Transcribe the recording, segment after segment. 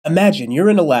Imagine you're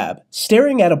in a lab,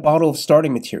 staring at a bottle of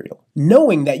starting material,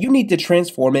 knowing that you need to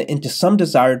transform it into some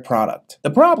desired product.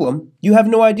 The problem? You have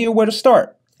no idea where to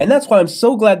start. And that's why I'm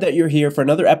so glad that you're here for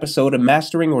another episode of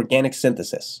Mastering Organic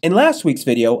Synthesis. In last week's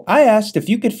video, I asked if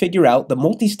you could figure out the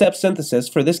multi-step synthesis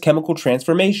for this chemical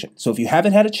transformation. So if you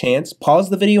haven't had a chance,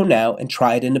 pause the video now and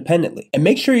try it independently. And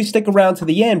make sure you stick around to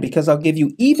the end because I'll give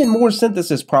you even more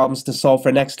synthesis problems to solve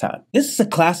for next time. This is a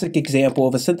classic example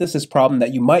of a synthesis problem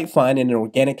that you might find in an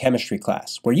organic chemistry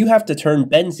class, where you have to turn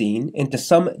benzene into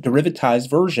some derivatized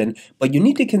version, but you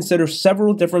need to consider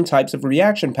several different types of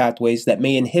reaction pathways that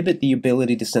may inhibit the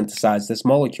ability to synthesize this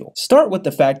molecule. Start with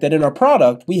the fact that in our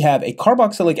product we have a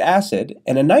carboxylic acid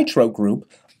and a nitro group,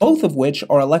 both of which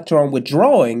are electron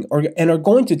withdrawing and are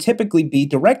going to typically be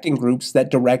directing groups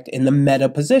that direct in the meta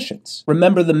positions.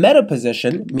 Remember, the meta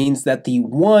position means that the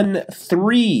 1,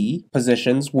 3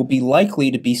 positions will be likely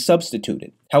to be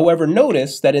substituted. However,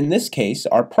 notice that in this case,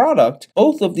 our product,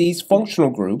 both of these functional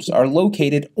groups are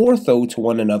located ortho to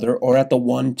one another or at the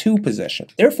 1, 2 position.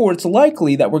 Therefore, it's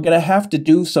likely that we're going to have to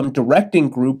do some directing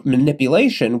group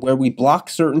manipulation where we block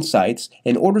certain sites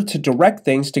in order to direct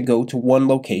things to go to one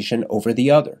location over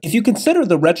the other. If you consider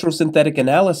the retrosynthetic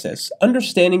analysis,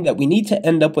 understanding that we need to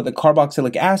end up with a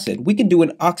carboxylic acid, we can do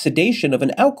an oxidation of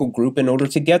an alkyl group in order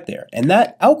to get there. And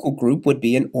that alkyl group would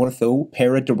be an ortho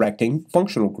para-directing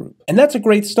functional group. And that's a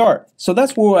great start. So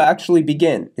that's where we'll actually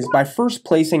begin, is by first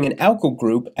placing an alkyl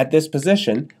group at this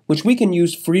position, which we can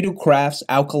use Friedel-Crafts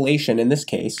alkylation in this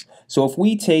case. So if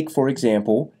we take, for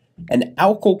example, an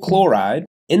alkyl chloride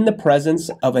in the presence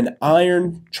of an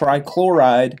iron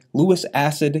trichloride Lewis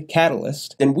acid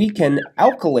catalyst, then we can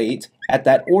alkylate at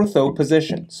that ortho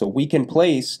position. So we can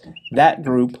place that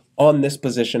group on this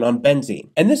position on benzene.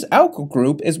 And this alkyl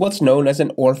group is what's known as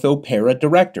an ortho-para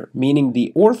director, meaning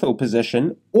the ortho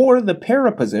position or the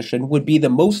para position would be the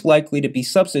most likely to be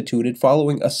substituted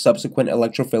following a subsequent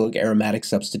electrophilic aromatic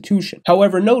substitution.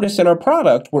 However, notice in our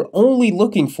product, we're only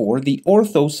looking for the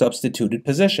ortho substituted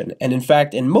position. And in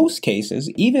fact, in most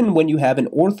cases, even when you have an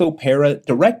ortho-para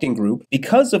directing group,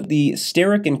 because of the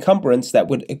steric encumbrance that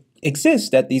would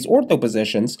exist at these ortho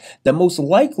positions, the most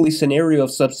likely scenario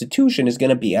of substitution is going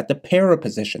to be at the para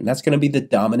position. That's going to be the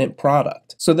dominant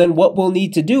product. So then what we'll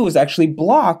need to do is actually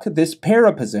block this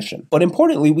para position. But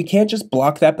importantly, we can't just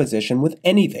block that position with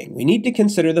anything. We need to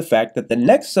consider the fact that the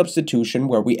next substitution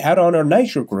where we add on our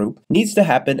nitro group needs to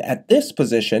happen at this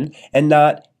position and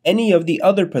not any of the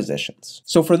other positions.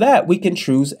 So for that, we can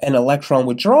choose an electron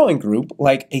withdrawing group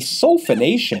like a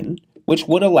sulfonation, which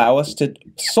would allow us to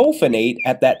sulfonate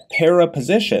at that para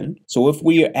position. So if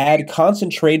we add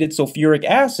concentrated sulfuric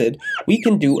acid, we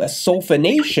can do a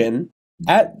sulfonation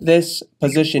at this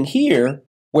position here,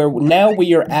 where now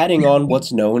we are adding on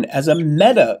what's known as a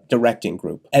meta-directing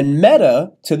group. And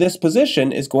meta to this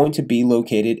position is going to be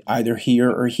located either here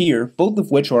or here, both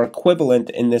of which are equivalent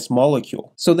in this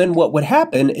molecule. So then what would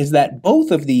happen is that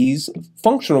both of these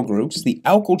functional groups, the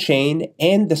alkyl chain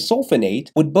and the sulfonate,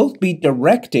 would both be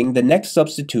directing the next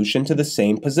substitution to the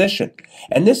same position.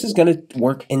 And this is going to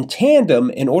work in tandem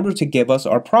in order to give us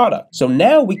our product. So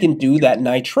now we can do that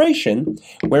nitration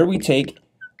where we take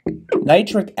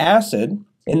nitric acid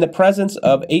in the presence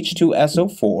of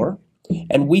H2SO4,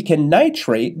 and we can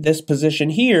nitrate this position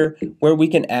here where we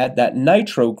can add that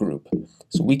nitro group.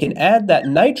 So we can add that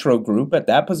nitro group at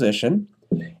that position,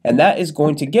 and that is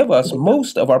going to give us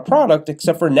most of our product,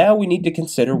 except for now we need to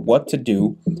consider what to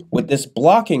do with this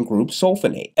blocking group,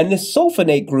 sulfonate. And this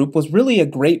sulfonate group was really a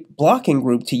great blocking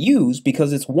group to use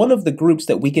because it's one of the groups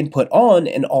that we can put on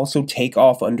and also take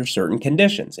off under certain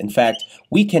conditions. In fact,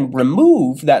 we can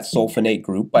remove that sulfonate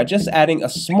group by just adding a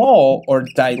small or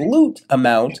dilute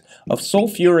amount of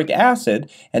sulfuric acid,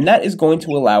 and that is going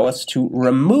to allow us to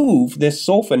remove this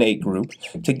sulfonate group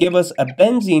to give us a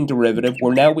benzene derivative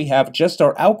where now we have just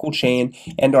our alkyl chain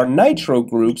and our nitro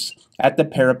groups at the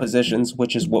para positions,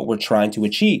 which is what we're trying to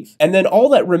achieve. And then all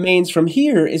that remains from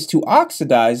here is to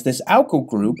oxidize this alkyl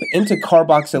group into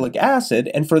carboxylic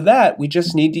acid, and for that we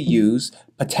just need to use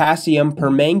potassium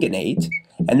permanganate,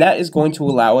 and that is going to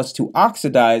allow us to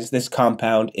oxidize this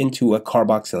compound into a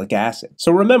carboxylic acid.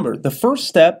 So remember, the first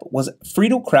step was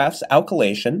Friedel-Crafts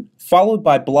alkylation, followed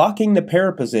by blocking the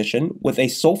para position with a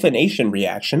sulfonation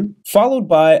reaction, followed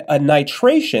by a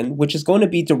nitration, which is going to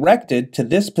be directed to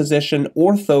this position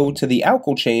ortho to the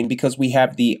alkyl chain because we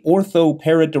have the ortho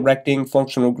para-directing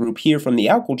functional group here from the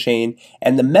alkyl chain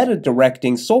and the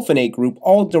meta-directing sulfonate group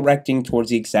all directing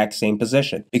towards the exact same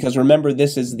position. Because remember,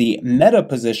 this is the meta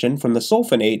position from the sulfonate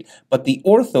sulfonate, but the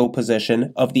ortho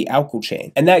position of the alkyl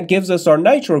chain. And that gives us our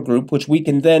nitro group, which we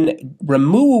can then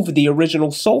remove the original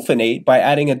sulfonate by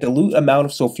adding a dilute amount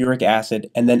of sulfuric acid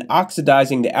and then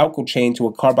oxidizing the alkyl chain to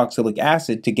a carboxylic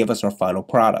acid to give us our final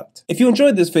product. If you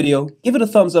enjoyed this video, give it a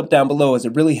thumbs up down below as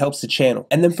it really helps the channel.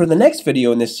 And then for the next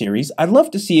video in this series, I'd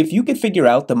love to see if you could figure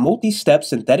out the multi-step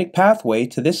synthetic pathway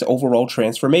to this overall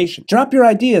transformation. Drop your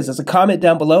ideas as a comment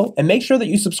down below and make sure that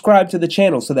you subscribe to the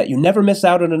channel so that you never miss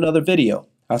out on another video.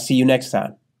 I'll see you next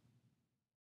time.